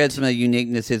was his beat. charisma,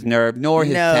 uniqueness, his nerve, nor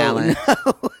his talent,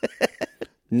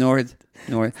 nor his.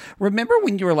 Remember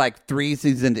when you were like 3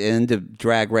 seasons into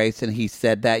Drag Race and he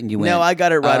said that and you went, No, I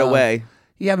got it right "Oh." away.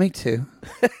 Yeah, me too.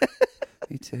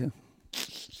 Me too.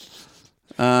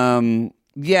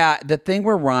 Yeah, the thing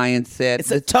where Ryan said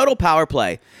It's a total power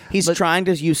play. He's trying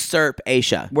to usurp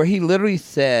Aisha. where he literally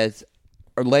says,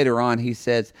 or later on, he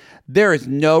says, there is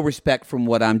no respect from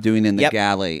what I'm doing in the Yep.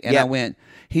 galley. And Yep. I went,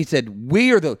 he said,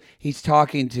 he's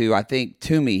talking to, I think,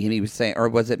 Toomey, and he was saying, or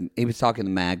was it, he was talking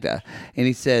to Magda, and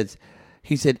he said,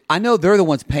 I know they're the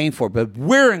ones paying for it, but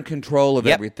we're in control of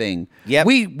Yep. everything. Yep.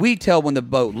 We tell when the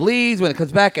boat leaves, when it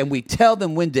comes back, and we tell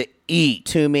them when to eat.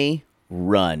 To me,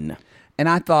 run. And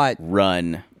I thought,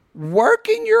 Run. work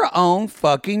in your own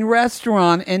fucking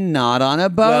restaurant and not on a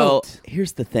boat. Well,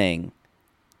 here's the thing.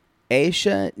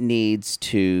 Aisha needs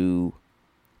to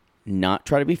not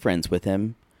try to be friends with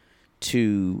him.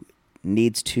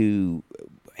 Needs to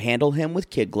handle him with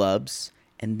kid gloves,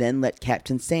 and then let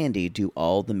Captain Sandy do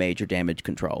all the major damage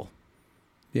control.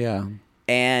 Yeah.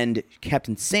 And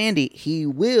Captain Sandy, he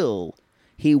will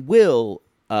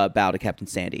bow to Captain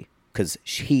Sandy because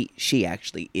she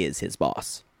actually is his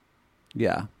boss.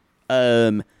 Yeah.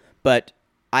 But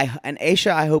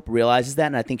Aisha, I hope, realizes that,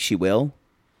 and I think she will.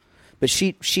 But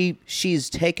she's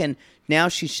taken, now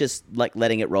she's just like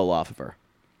letting it roll off of her.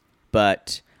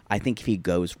 But I think if he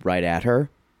goes right at her,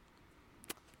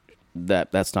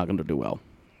 that's not going to do well.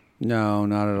 No,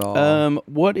 not at all.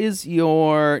 What is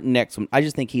your next one? I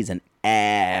just think he's an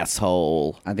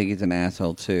asshole. I think he's an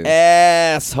asshole too.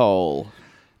 Asshole.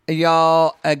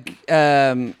 Y'all,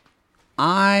 one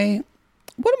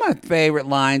of my favorite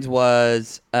lines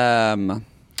was Aisha,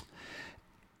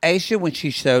 when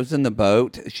she shows in the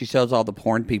boat, she shows all the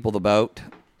porn people the boat,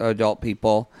 adult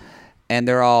people, and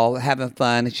they're all having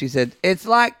fun. And she said, it's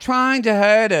like trying to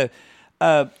herd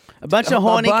a bunch of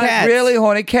horny cats. Really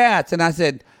horny cats. And I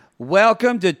said,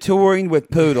 welcome to touring with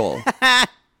Poodle.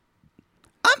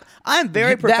 I'm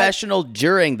very professional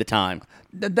during the time.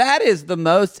 That is the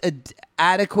most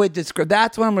adequate description.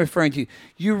 That's what I'm referring to.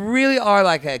 You really are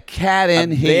like a cat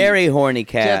in heat. Very horny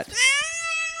cat.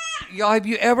 Y'all, have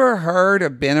you ever heard or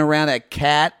been around a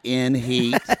cat in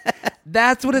heat?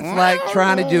 That's what it's like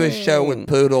trying to do a show with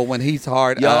Poodle when he's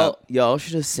hard up. Y'all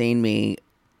should have seen me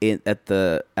at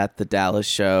the Dallas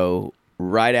show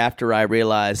right after I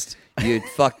realized you'd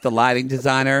fucked the lighting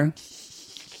designer.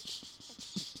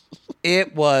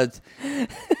 It was...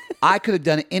 I could have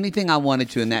done anything I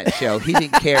wanted to in that show. He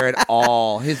didn't care at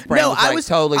all. His brain was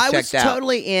totally checked out. I was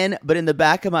totally in, but in the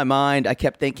back of my mind, I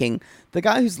kept thinking, the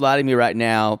guy who's lighting me right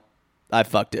now, I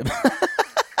fucked him.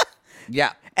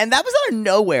 Yeah. And that was out of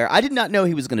nowhere. I did not know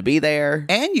he was going to be there.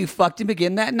 And you fucked him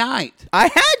again that night. I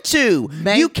had to.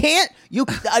 You can't.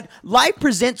 Life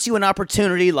presents you an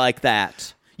opportunity like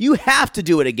that. You have to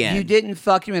do it again. You didn't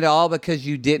fuck him at all because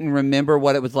you didn't remember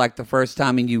what it was like the first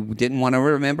time and you didn't want to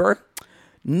remember?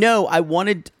 No, I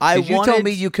wanted... You told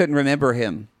me you couldn't remember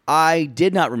him. I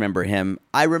did not remember him.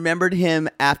 I remembered him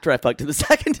after I fucked him the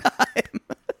second time.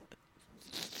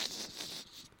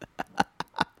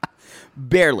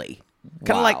 Barely.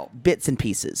 Kind of like bits and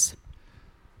pieces.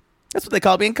 That's what they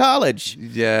called me in college.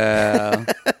 Yeah.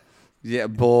 Yeah,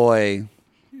 boy.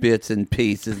 Bits and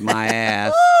pieces, my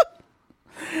ass.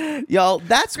 Y'all,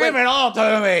 that's Give it all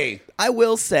to me. I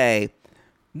will say...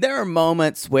 There are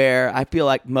moments where I feel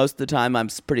like most of the time I'm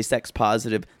pretty sex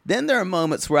positive. Then there are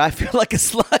moments where I feel like a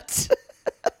slut.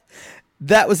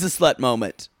 That was a slut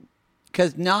moment.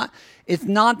 Because it's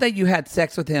not that you had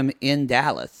sex with him in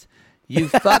Dallas. You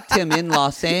fucked him in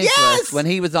Los Angeles when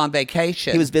he was on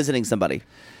vacation. He was visiting somebody.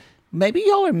 Maybe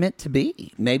y'all are meant to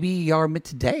be. Maybe y'all are meant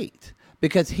to date.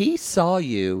 Because he saw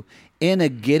you in a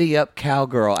giddy-up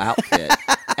cowgirl outfit.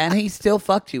 And he still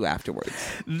fucked you afterwards.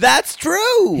 That's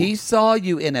true. He saw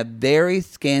you in a very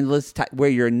scandalous type where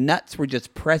your nuts were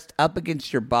just pressed up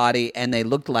against your body and they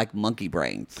looked like monkey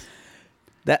brains.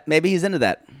 That maybe he's into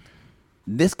that.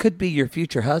 This could be your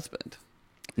future husband.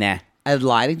 Nah. As a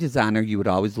lighting designer, you would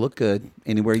always look good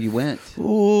anywhere you went.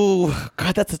 Ooh,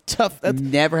 God, that's a tough...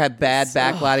 Never have bad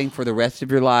backlighting for the rest of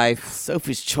your life.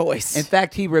 Sophie's choice. In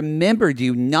fact, he remembered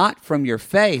you not from your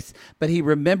face, but he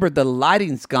remembered the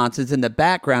lighting sconces in the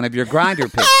background of your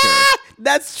Grindr picture.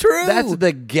 That's true. That's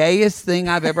the gayest thing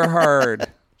I've ever heard.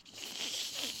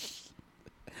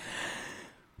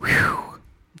 Whew.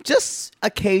 Just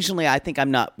occasionally, I think I'm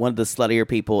not one of the sluttier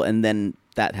people, and then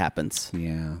that happens.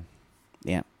 Yeah.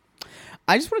 Yeah.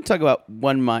 I just want to talk about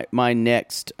my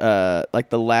next, like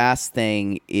the last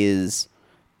thing is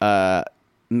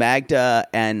Magda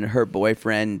and her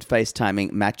boyfriend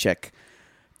Maciek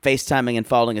FaceTiming and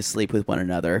falling asleep with one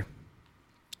another.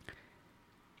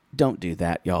 Don't do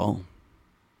that, y'all.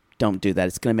 Don't do that.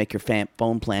 It's going to make your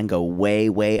phone plan go way,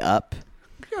 way up.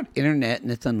 You're on internet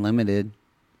and it's unlimited.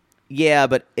 Yeah,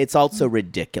 but it's also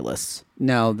ridiculous.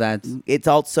 No, It's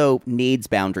also needs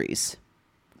boundaries.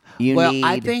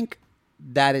 I think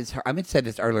that is her. I meant to say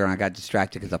this earlier and I got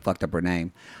distracted because I fucked up her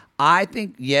name. I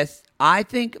think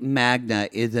Magda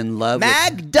is in love with...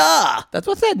 Magda! That's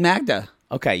what I said, Magda.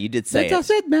 Okay, you did say That's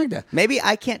what I said, Magda. Maybe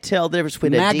I can't tell the difference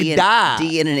between Magda. a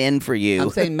D and an N for you. I'm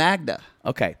saying Magda.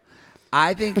 Okay.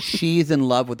 I think she's in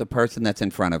love with the person that's in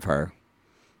front of her.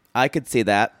 I could see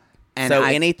that. And so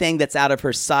anything that's out of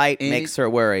her sight makes her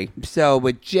worry. So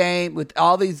with James, with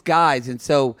all these guys, and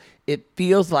so it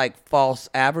feels like false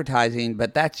advertising,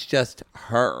 but that's just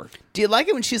her. Do you like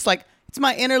it when she's like, it's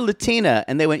my inner Latina,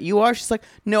 and they went, you are? She's like,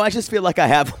 no, I just feel like I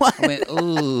have one. I went,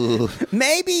 ooh.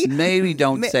 Maybe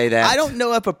don't say that. I don't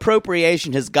know if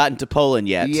appropriation has gotten to Poland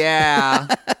yet. Yeah.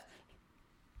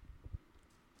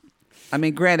 I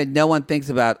mean, granted, no one thinks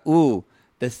about,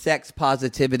 the sex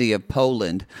positivity of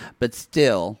Poland, but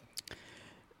still.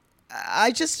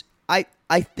 I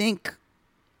think,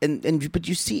 but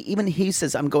you see, even he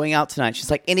says, I'm going out tonight. She's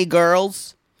like, any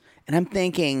girls? And I'm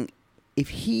thinking,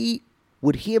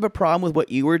 would he have a problem with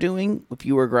what you were doing if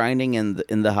you were grinding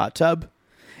in the hot tub?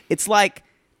 It's like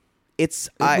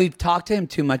we've talked to him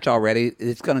too much already.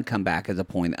 It's going to come back as a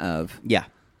point of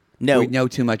no. we know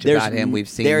too much about him. We've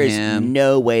seen there him. is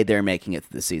no way they're making it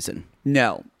through the season.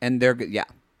 No, and they're good. Yeah.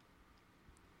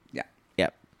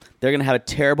 They're going to have a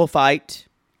terrible fight,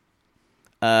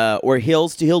 or he'll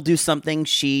do something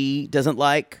she doesn't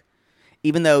like,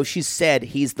 even though she said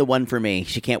he's the one for me.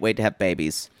 She can't wait to have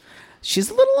babies. She's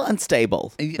a little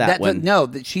unstable.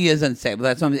 She is unstable.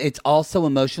 That's what it's also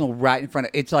emotional right in front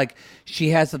of. It's like she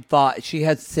has a thought. She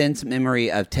has sense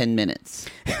memory of 10 minutes,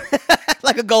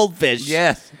 like a goldfish.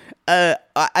 Yes.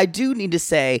 I do need to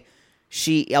say.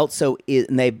 She also is,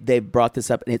 and they brought this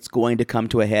up, and it's going to come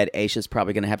to a head. Aisha's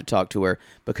probably going to have to talk to her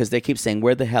because they keep saying,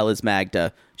 "Where the hell is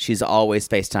Magda?" She's always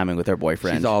FaceTiming with her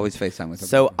boyfriend. She's always FaceTiming with her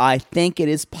So boyfriend. I think it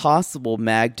is possible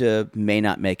Magda may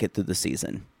not make it through the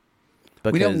season.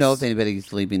 We don't know if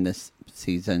anybody's leaving this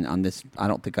season on this. I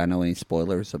don't think I know any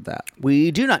spoilers of that. We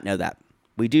do not know that.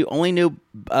 We do only knew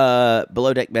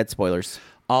Below Deck Bed spoilers.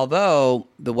 Although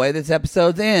the way this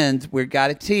episode ends, we've got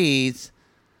to tease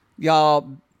y'all.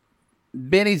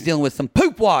 Benny's dealing with some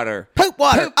poop water. Poop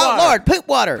water. Oh, Lord, poop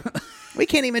water. We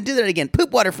can't even do that again.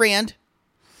 Poop water, friend.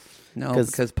 No,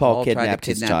 because Paul tried to kidnap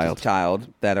his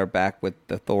child that are back with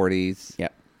the authorities.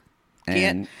 Yep.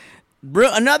 And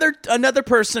another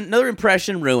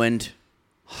impression ruined.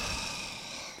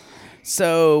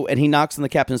 So, and he knocks on the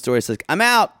captain's door and says, "I'm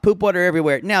out. Poop water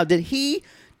everywhere." Now, did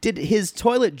his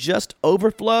toilet just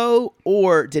overflow,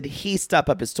 or did he stop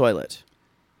up his toilet?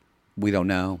 we don't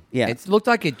know. Yeah. It looked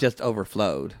like it just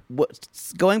overflowed.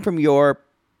 Going from your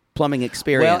plumbing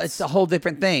experience, Well, it's a whole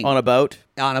different thing. on a boat.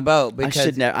 On a boat. I Because,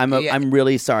 should know. I'm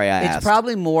really sorry I asked. It's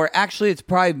probably more. Actually, it's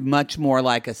probably much more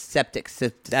like a septic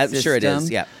system. I'm sure it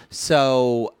is, yeah.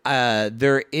 So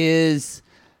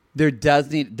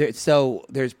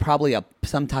there's probably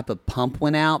some type of pump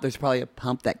went out. There's probably a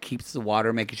pump that keeps the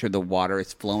water, making sure the water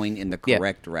is flowing in the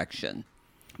correct direction.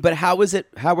 But how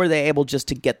were they able just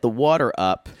to get the water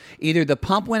up? Either the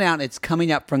pump went out and it's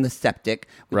coming up from the septic,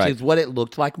 which Right. is what it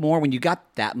looked like more. When you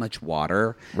got that much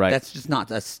water, Right. that's just not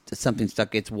something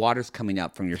stuck. It's water's coming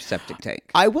up from your septic tank.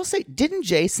 I will say, didn't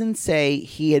Jason say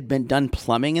he had been done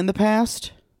plumbing in the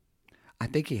past? I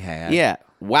think he had. Yeah.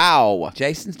 Wow.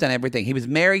 Jason's done everything. He was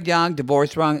married young,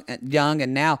 divorced young,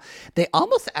 and now they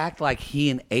almost act like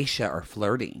he and Aisha are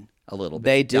flirting a little bit.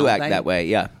 They do don't act they? that way,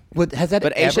 yeah. But has that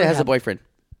But ever Aisha has a happened? boyfriend.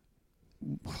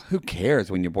 Who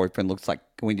cares when your boyfriend looks like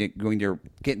when you're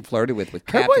getting flirted with Her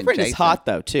Captain boyfriend Jason? is hot,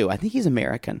 though, too. I think he's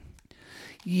American.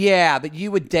 Yeah, but you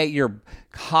would date your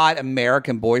hot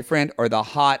American boyfriend or the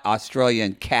hot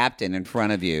Australian captain in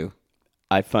front of you.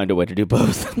 I find a way to do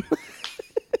both.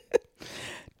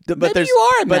 But Maybe there's, you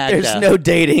are, but there's Magda. no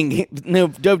dating, no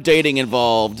dating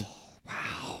involved.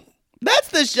 Wow, that's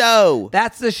the show.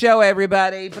 That's the show,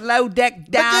 everybody. Below Deck,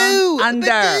 Down Badoo, Under.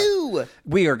 badoo.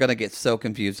 We are going to get so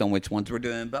confused on which ones we're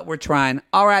doing, but we're trying.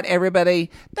 All right, everybody.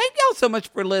 Thank y'all so much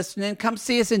for listening. Come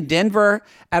see us in Denver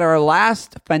at our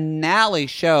last finale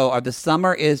show of the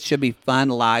Summer Should Be Fun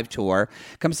live tour.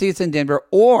 Come see us in Denver,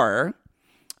 or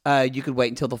you could wait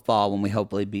until the fall when we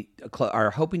hopefully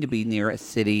are hoping to be near a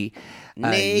city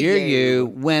near you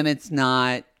when it's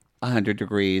not 100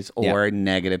 degrees or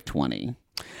negative 20.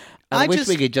 I wish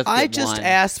we could just get I just one.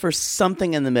 asked for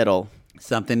something in the middle.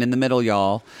 Something in the middle,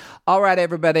 y'all. All right,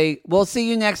 everybody. We'll see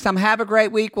you next time. Have a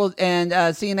great week.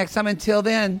 And see you next time. Until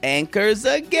then. Anchors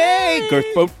a gay, girth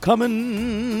boat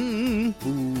coming.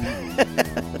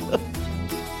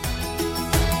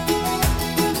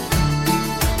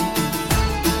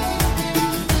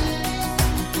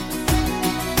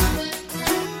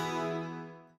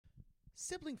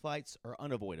 Sibling fights are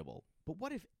unavoidable, but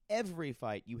what if every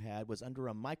fight you had was under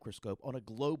a microscope on a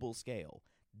global scale?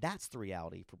 That's the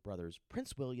reality for brothers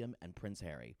Prince William and Prince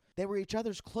Harry. They were each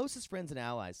other's closest friends and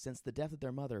allies since the death of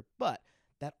their mother, but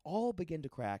that all began to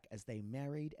crack as they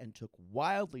married and took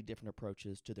wildly different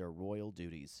approaches to their royal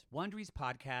duties. Wondery's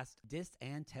podcast, Dis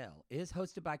and Tell, is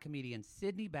hosted by comedians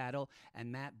Sydney Battle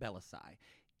and Matt Belisai.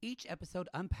 Each episode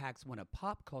unpacks one of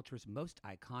pop culture's most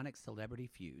iconic celebrity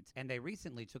feuds, and they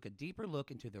recently took a deeper look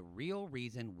into the real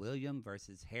reason William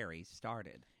versus Harry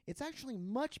started. It's actually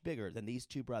much bigger than these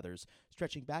two brothers,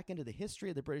 stretching back into the history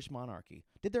of the British monarchy.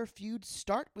 Did their feud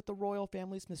start with the royal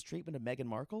family's mistreatment of Meghan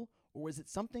Markle, or was it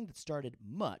something that started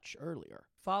much earlier?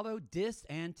 Follow Dis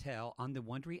and Tell on the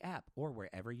Wondery app or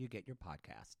wherever you get your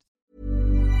podcasts.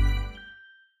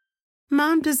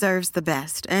 Mom deserves the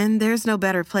best, and there's no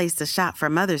better place to shop for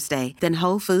Mother's Day than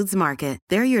Whole Foods Market.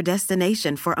 They're your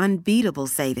destination for unbeatable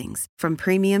savings, from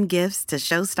premium gifts to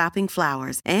show-stopping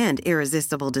flowers and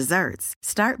irresistible desserts.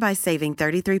 Start by saving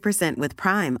 33% with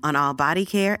Prime on all body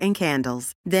care and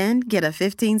candles. Then get a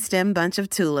 15-stem bunch of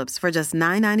tulips for just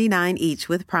 $9.99 each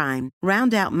with Prime.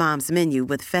 Round out Mom's menu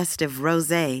with festive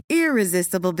rosé,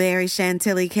 irresistible berry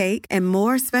chantilly cake, and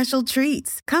more special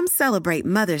treats. Come celebrate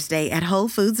Mother's Day at Whole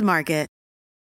Foods Market.